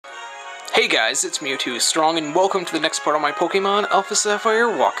Hey guys, it's Mewtwo Strong, and welcome to the next part of my Pokemon Alpha Sapphire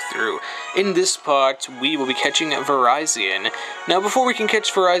walkthrough. In this part, we will be catching Virizion. Now, before we can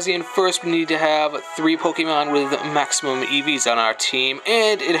catch Virizion, first we need to have 3 Pokemon with maximum EVs on our team,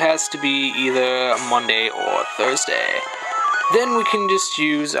 and it has to be either Monday or Thursday. Then we can just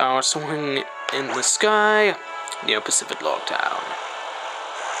use our Swing in the Sky near Pacific Log Town.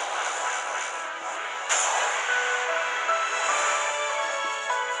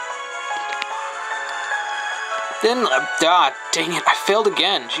 Then, dang it, I failed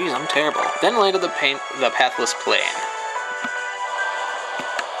again. Jeez, I'm terrible. Then landed the Pathless Plain.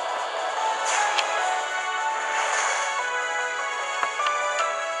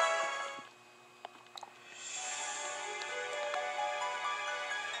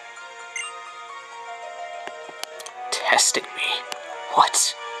 Testing me.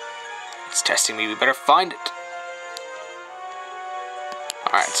 What? It's testing me, we better find it.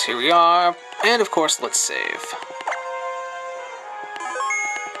 Alright, so here we are. And of course, let's save.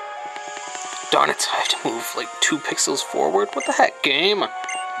 Darn it, I have to move like 2 pixels forward. What the heck, game?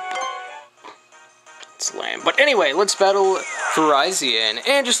 It's lame. But anyway, let's battle Virizion.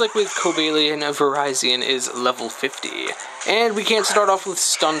 And just like with Cobalion, Virizion is level 50. And we can't start off with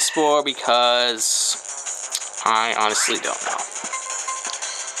Stun Spore because I honestly don't know.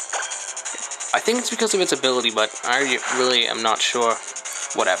 I think it's because of its ability, but I really am not sure.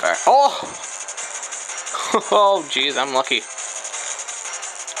 Whatever. Oh! Oh, jeez, I'm lucky.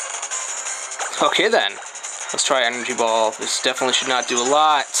 Okay then, let's try Energy Ball. This definitely should not do a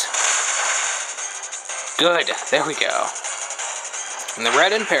lot. Good, there we go. And the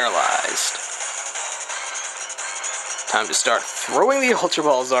red and paralyzed. Time to start throwing the Ultra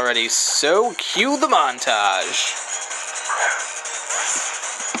Balls already, so cue the montage.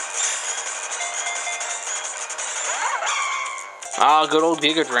 Ah, good old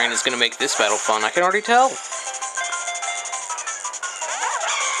Giga Drain is going to make this battle fun, I can already tell.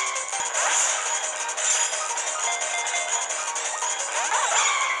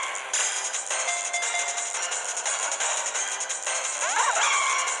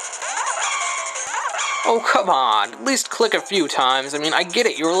 Oh, come on. At least click a few times. I mean, I get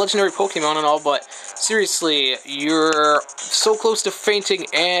it. You're a legendary Pokemon and all, but seriously, you're so close to fainting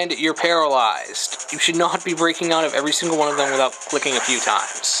and you're paralyzed. You should not be breaking out of every single one of them without clicking a few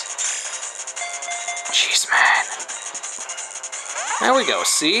times. Jeez, man. There we go,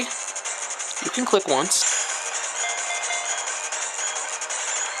 see? You can click once.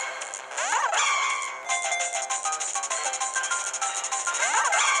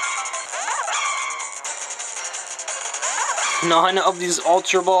 None of these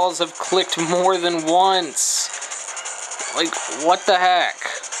Ultra Balls have clicked more than once. Like, what the heck?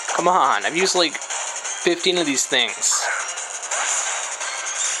 Come on, I've used like 15 of these things.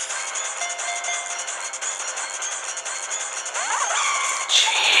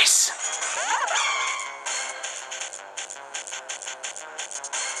 Jeez.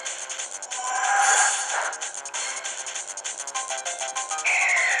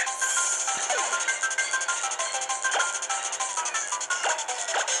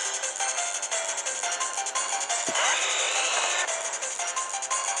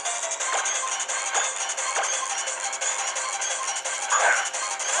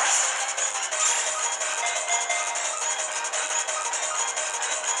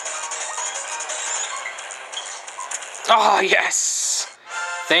 Oh, yes!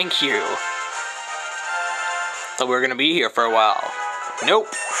 Thank you. Thought we were gonna be here for a while. Nope.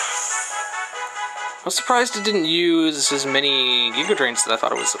 I was surprised it didn't use as many Giga Drains that I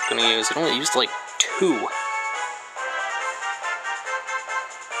thought it was gonna use. It only used like 2.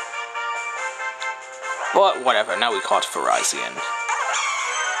 But whatever, now we caught Virizion.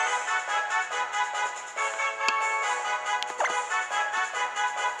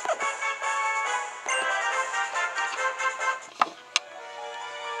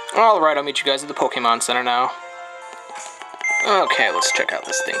 Alright, I'll meet you guys at the Pokemon Center now. Okay, let's check out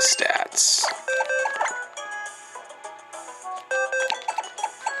this thing's stats.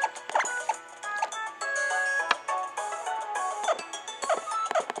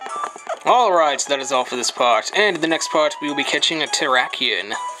 Alright, so that is all for this part. And in the next part, we will be catching a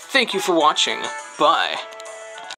Terrakion. Thank you for watching. Bye.